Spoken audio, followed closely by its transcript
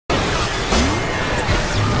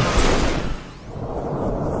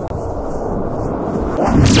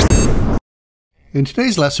In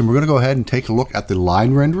today's lesson, we're going to go ahead and take a look at the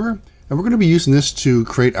line renderer, and we're going to be using this to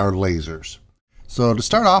create our lasers. So to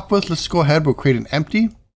start off with, let's go ahead, we'll create an empty.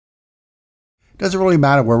 Doesn't really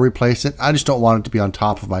matter where we place it. I just don't want it to be on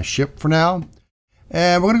top of my ship for now.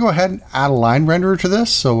 And we're going to go ahead and add a line renderer to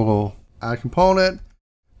this. So we'll add a component,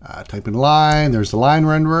 type in line, there's the line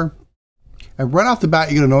renderer. And right off the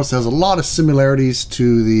bat, you're going to notice there's a lot of similarities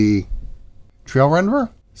to the trail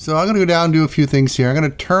renderer. So I'm going to go down and do a few things here. I'm going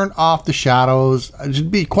to turn off the shadows. To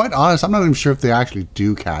be quite honest, I'm not even sure if they actually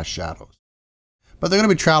do cast shadows. But they're going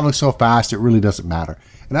to be traveling so fast, it really doesn't matter.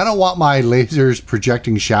 And I don't want my lasers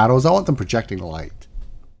projecting shadows. I want them projecting light.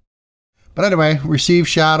 But anyway, receive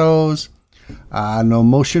shadows, no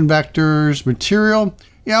motion vectors, material.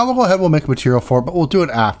 Yeah, we'll go ahead, we'll make a material for it, but we'll do it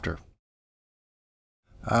after.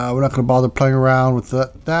 We're not going to bother playing around with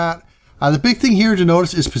that. The big thing here to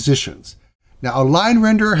notice is positions. Now, a line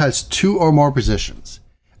renderer has 2 or more positions.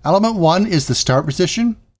 Element 1 is the start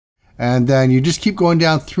position, and then you just keep going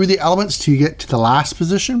down through the elements till you get to the last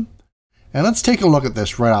position. And let's take a look at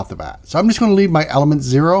this right off the bat. So I'm just going to leave my element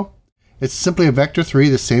 0. It's simply a vector 3,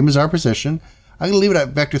 the same as our position. I'm going to leave it at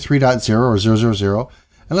vector 3.0 or 000.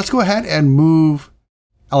 And let's go ahead and move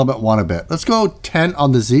element 1 a bit. Let's go 10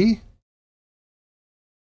 on the Z.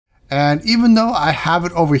 And even though I have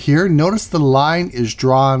it over here, notice the line is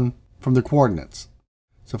drawn from the coordinates.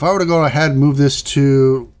 So if I were to go ahead and move this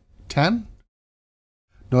to 10,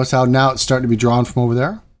 notice how now it's starting to be drawn from over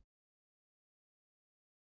there.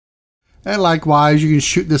 And likewise, you can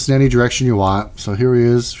shoot this in any direction you want. So here he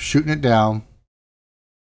is shooting it down.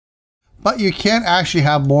 But you can't actually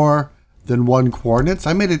have more than 1 coordinates.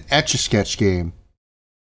 I made an Etch-a-Sketch game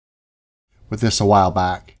with this a while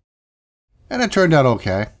back, and it turned out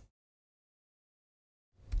okay.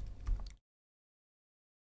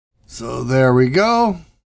 So there we go.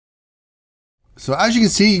 So as you can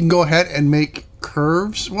see, you can go ahead and make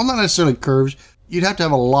curves. Well, not necessarily curves. You'd have to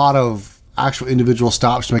have a lot of actual individual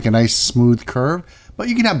stops to make a nice smooth curve, but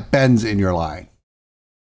you can have bends in your line.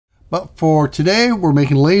 But for today, we're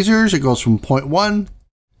making lasers. It goes from point 1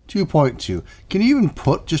 to point 2. Can you even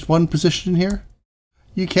put just 1 position in here?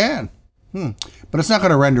 You can, but it's not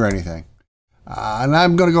going to render anything. And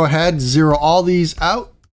I'm going to go ahead, zero all these out.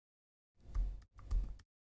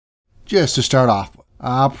 Just to start off with.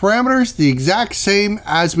 Parameters, the exact same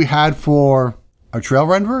as we had for our trail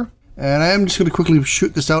renderer. And I am just going to quickly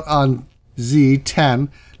shoot this out on Z10.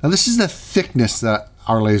 Now this is the thickness that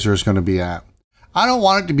our laser is going to be at. I don't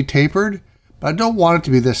want it to be tapered, but I don't want it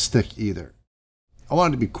to be this thick either. I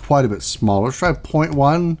want it to be quite a bit smaller. Let's try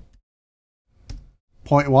 0.1.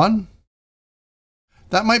 0.1.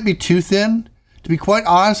 That might be too thin. To be quite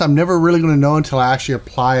honest, I'm never really going to know until I actually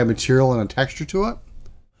apply a material and a texture to it.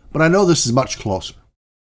 But I know this is much closer.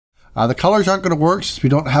 The colors aren't going to work since we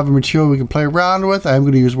don't have a material we can play around with. I'm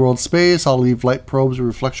going to use world space. I'll leave light probes or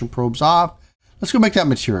reflection probes off. Let's go make that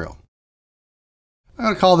material. I'm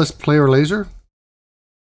going to call this player laser.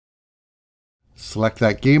 Select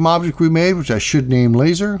that game object we made, which I should name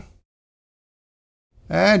laser.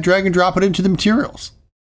 And drag and drop it into the materials.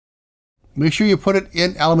 Make sure you put it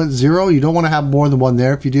in element 0. You don't want to have more than 1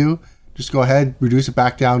 there. If you do, just go ahead, reduce it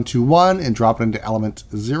back down to 1 and drop it into element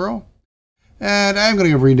 0. And I'm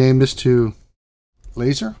going to rename this to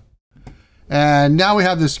laser. And now we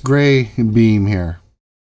have this gray beam here,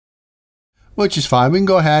 which is fine. We can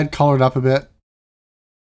go ahead, color it up a bit.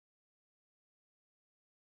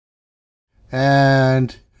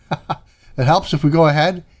 And it helps if we go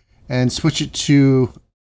ahead and switch it to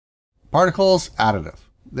particles additive.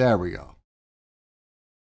 There we go.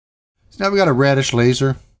 So now we got a reddish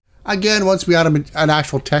laser. Again, once we add an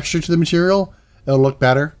actual texture to the material, it'll look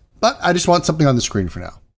better. But I just want something on the screen for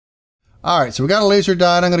now. All right, so we got a laser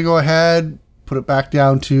done. I'm going to go ahead, put it back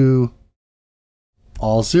down to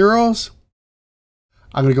all zeros.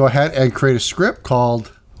 I'm going to go ahead and create a script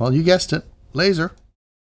called, well, you guessed it, laser.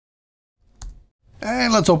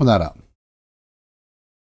 And let's open that up.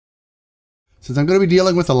 Since I'm going to be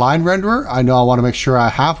dealing with a line renderer, I know I want to make sure I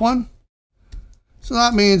have one. So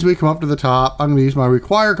that means we come up to the top. I'm going to use my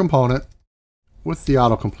require component with the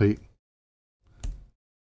autocomplete.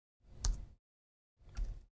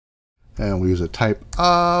 And we use a type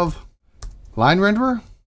of line renderer.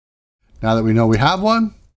 Now that we know we have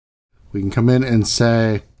one, we can come in and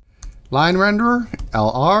say line renderer,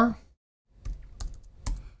 LR.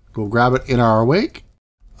 Go grab it in our awake.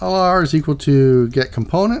 LR is equal to get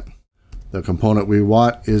component. The component we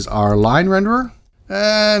want is our line renderer.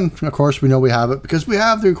 And of course we know we have it because we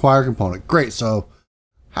have the required component. Great, so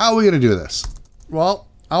how are we going to do this? Well,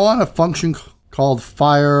 I want a function called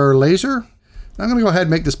fire laser. I'm going to go ahead and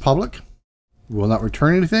make this public. Will not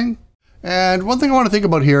return anything. And one thing I want to think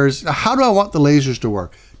about here is, how do I want the lasers to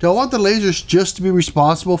work? Do I want the lasers just to be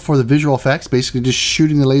responsible for the visual effects, basically just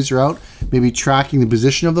shooting the laser out, maybe tracking the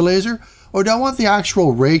position of the laser? Or do I want the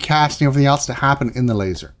actual ray casting and everything else to happen in the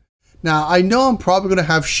laser? Now, I know I'm probably going to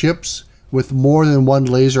have ships with more than one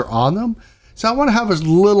laser on them, so I want to have as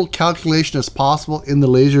little calculation as possible in the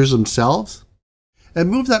lasers themselves, and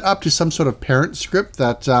move that up to some sort of parent script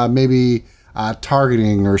that maybe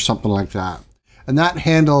targeting or something like that. And that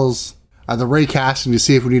handles the ray casting to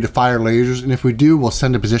see if we need to fire lasers, and if we do, we'll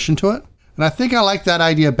send a position to it. And I think I like that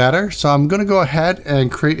idea better, so I'm going to go ahead and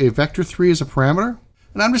create a vector3 as a parameter,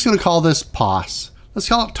 and I'm just going to call this POS. Let's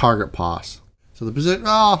call it target POS. So the position,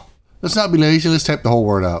 let's not be lazy, let's type the whole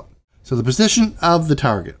word out. So the position of the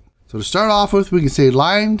target. So to start off with, we can say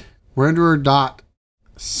line renderer dot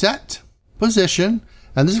set position,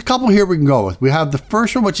 and there's a couple here we can go with. We have the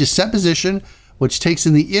first one, which is set position, which takes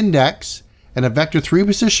in the index and a vector3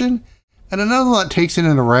 position, and another one that takes in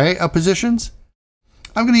an array of positions.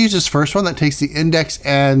 I'm going to use this first one that takes the index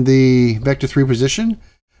and the vector3 position.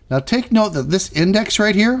 Now take note that this index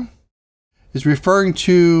right here is referring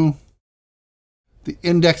to the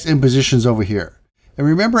index in positions over here. And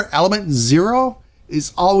remember, element 0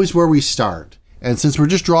 is always where we start. And since we're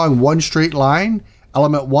just drawing one straight line,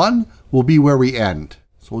 element 1 will be where we end.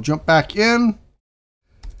 So we'll jump back in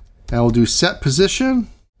and we'll do set position.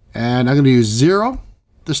 And I'm going to use 0,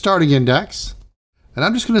 the starting index. And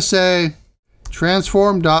I'm just going to say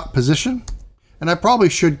transform.position. And I probably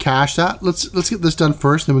should cache that. Let's get this done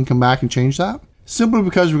first, then we can come back and change that. Simply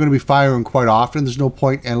because we're going to be firing quite often. There's no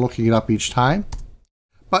point in looking it up each time.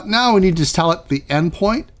 But now we need to tell it the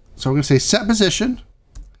endpoint. So we're going to say set position.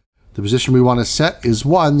 The position we want to set is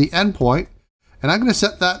 1, the endpoint. And I'm going to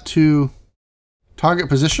set that to target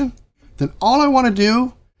position. Then all I want to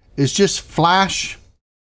do is just flash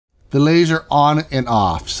the laser on and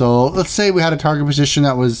off. So let's say we had a target position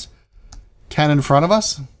that was 10 in front of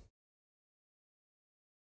us.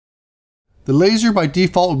 The laser by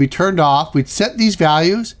default would be turned off. We'd set these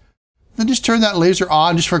values, then just turn that laser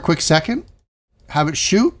on just for a quick second, have it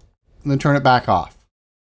shoot, and then turn it back off.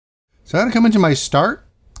 So I'm going to come into my start,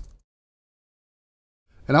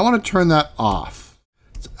 and I want to turn that off.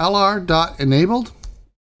 So lr.enabled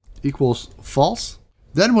equals false.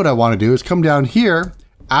 Then what I want to do is come down here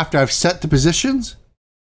after I've set the positions,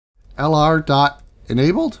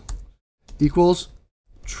 lr.enabled equals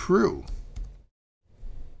true.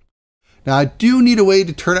 Now I do need a way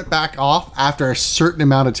to turn it back off after a certain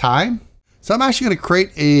amount of time. So I'm actually going to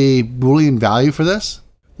create a Boolean value for this.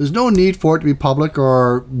 There's no need for it to be public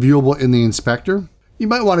or viewable in the inspector. You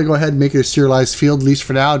might want to go ahead and make it a serialized field, at least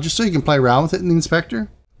for now, just so you can play around with it in the inspector.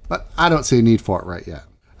 But I don't see a need for it right yet.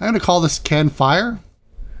 I'm going to call this can fire.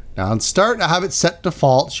 Now on start, I have it set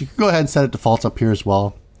defaults. You can go ahead and set it defaults up here as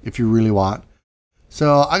well, if you really want.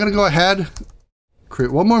 So I'm going to go ahead,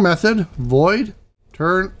 create one more method, void,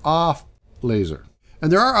 turn off laser.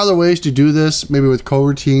 And there are other ways to do this, maybe with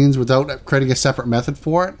coroutines without creating a separate method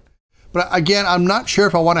for it. But again, I'm not sure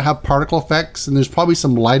if I want to have particle effects, and there's probably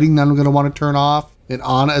some lighting that I'm going to want to turn off and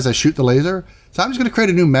on as I shoot the laser. So I'm just going to create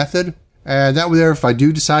a new method, and that way there, if I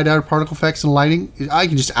do decide to add particle effects and lighting, I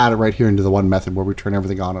can just add it right here into the one method where we turn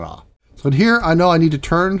everything on and off. So in here, I know I need to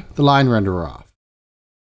turn the line renderer off.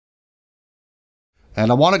 And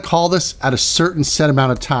I want to call this at a certain set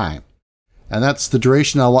amount of time. And that's the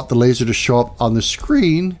duration I want the laser to show up on the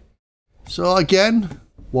screen. So again,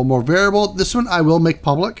 one more variable. This one I will make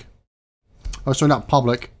public. Oh, sorry, not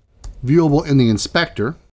public. Viewable in the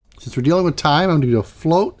inspector. Since we're dealing with time, I'm going to do a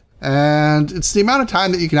float. And it's the amount of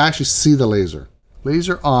time that you can actually see the laser.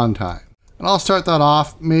 Laser on time. And I'll start that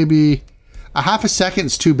off maybe a half a second.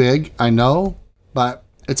 It's too big, I know, but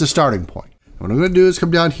it's a starting point. And what I'm going to do is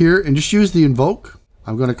come down here and just use the invoke.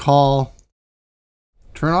 I'm going to call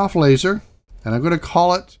turn off laser. And I'm going to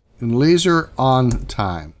call it in laser on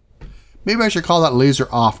time. Maybe I should call that laser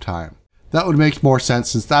off time. That would make more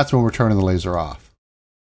sense since that's when we're turning the laser off.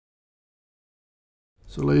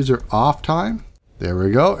 So laser off time. There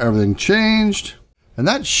we go. Everything changed. And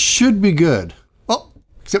that should be good. Oh,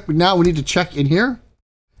 except now we need to check in here.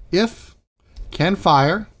 If can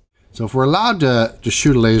fire. So if we're allowed to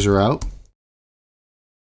shoot a laser out,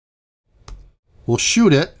 we'll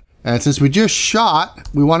shoot it. And since we just shot,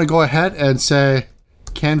 we want to go ahead and say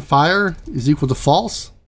can fire is equal to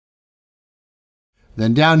false.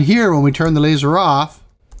 Then down here, when we turn the laser off,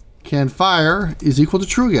 can fire is equal to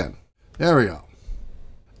true again. There we go.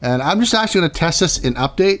 And I'm just actually going to test this in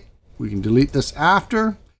update. We can delete this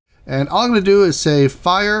after. And all I'm going to do is say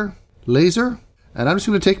fire laser. And I'm just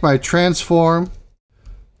going to take my transform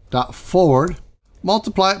dot forward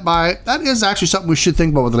multiply it by, that is actually something we should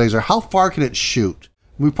think about with the laser. How far can it shoot?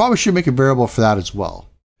 We probably should make a variable for that as well.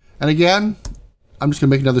 And again, I'm just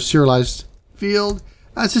gonna make another serialized field,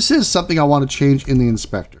 as this is something I want to change in the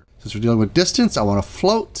inspector. Since we're dealing with distance, I want to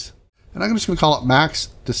float, and I'm just gonna call it max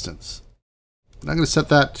distance. And I'm gonna set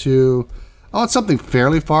that to, I want something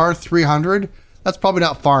fairly far, 300. That's probably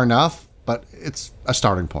not far enough, but it's a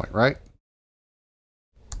starting point, right?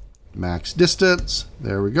 Max distance,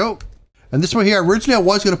 there we go. And this one here, originally I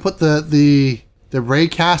was gonna put the ray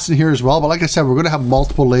cast in here as well, but like I said, we're gonna have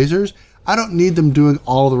multiple lasers. I don't need them doing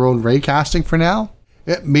all of their own ray casting for now.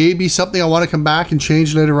 It may be something I want to come back and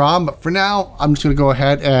change later on, but for now, I'm just gonna go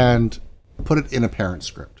ahead and put it in a parent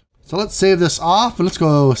script. So let's save this off and let's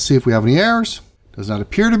go see if we have any errors. Does not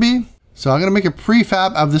appear to be. So I'm gonna make a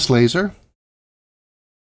prefab of this laser.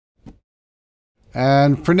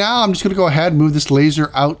 And for now, I'm just gonna go ahead and move this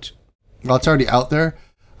laser out. Well, it's already out there.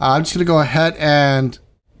 I'm just gonna go ahead and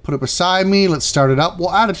put it beside me. Let's start it up.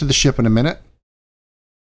 We'll add it to the ship in a minute.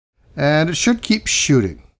 And it should keep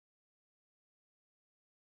shooting.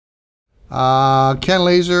 Can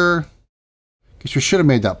laser. Guess we should have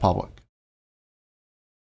made that public.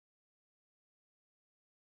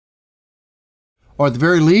 Or at the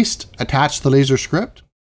very least, attach the laser script.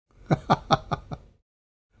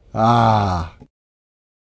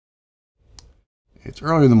 It's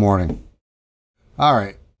early in the morning. All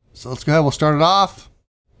right, so let's go ahead. We'll start it off.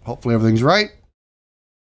 Hopefully everything's right.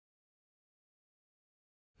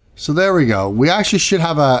 So there we go. We actually should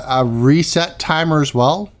have a reset timer as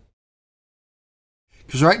well.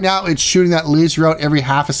 Because right now it's shooting that laser out every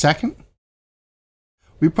half a second.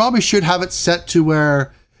 We probably should have it set to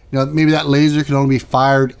where, you know, maybe that laser can only be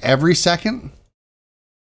fired every second.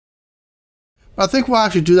 But I think we'll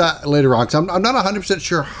actually do that later on, because I'm not 100%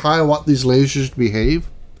 sure how I want these lasers to behave.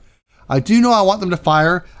 I do know I want them to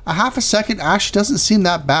fire. A half a second actually doesn't seem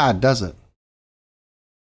that bad, does it?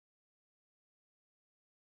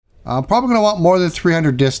 I'm probably going to want more than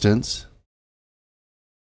 300 distance.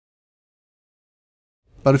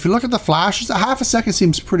 But if you look at the flashes, a half a second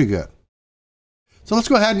seems pretty good. So let's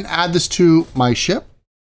go ahead and add this to my ship.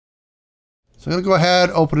 So I'm going to go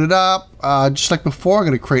ahead, open it up. Just like before, I'm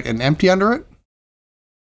going to create an empty under it,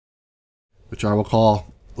 which I will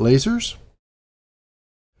call lasers.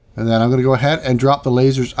 And then I'm going to go ahead and drop the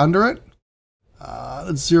lasers under it.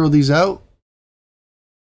 Let's zero these out.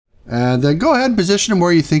 And then go ahead and position them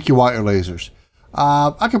where you think you want your lasers.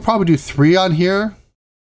 I could probably do 3 on here.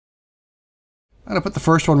 I'm going to put the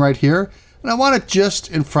first one right here. And I want it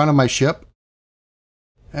just in front of my ship.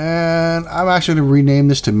 And I'm actually going to rename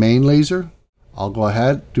this to main laser. I'll go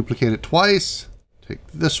ahead, duplicate it twice. Take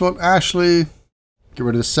this one, actually. Get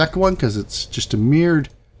rid of the second one because it's just a mirrored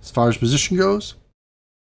as far as position goes.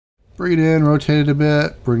 Bring it in, rotate it a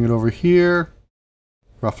bit, bring it over here.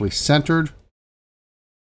 Roughly centered.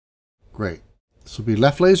 Great. This will be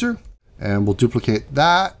left laser, and we'll duplicate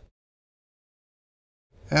that.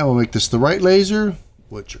 And we'll make this the right laser,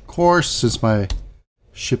 which of course, since my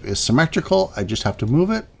ship is symmetrical, I just have to move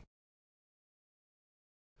it.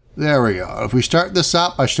 There we go. If we start this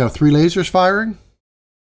up, I should have 3 lasers firing.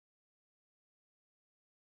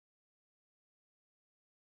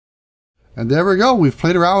 And there we go. We've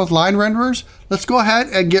played around with line renderers. Let's go ahead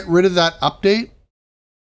and get rid of that update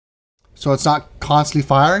so it's not constantly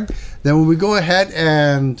firing. Then when we go ahead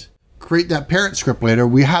and create that parent script later,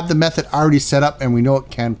 we have the method already set up and we know it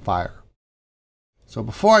can fire. So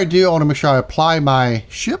before I do, I want to make sure I apply my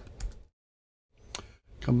ship.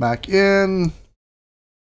 Come back in.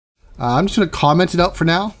 I'm just going to comment it out for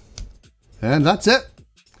now. And that's it.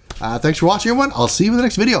 Thanks for watching, everyone. I'll see you in the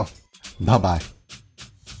next video. Bye-bye.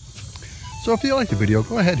 So if you liked the video,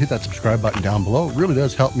 go ahead and hit that subscribe button down below. It really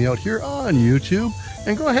does help me out here on YouTube.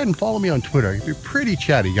 And go ahead and follow me on Twitter. You're a pretty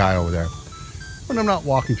chatty guy over there when I'm not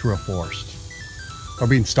walking through a forest or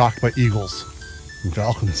being stalked by eagles and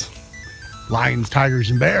falcons, lions, tigers,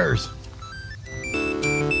 and bears.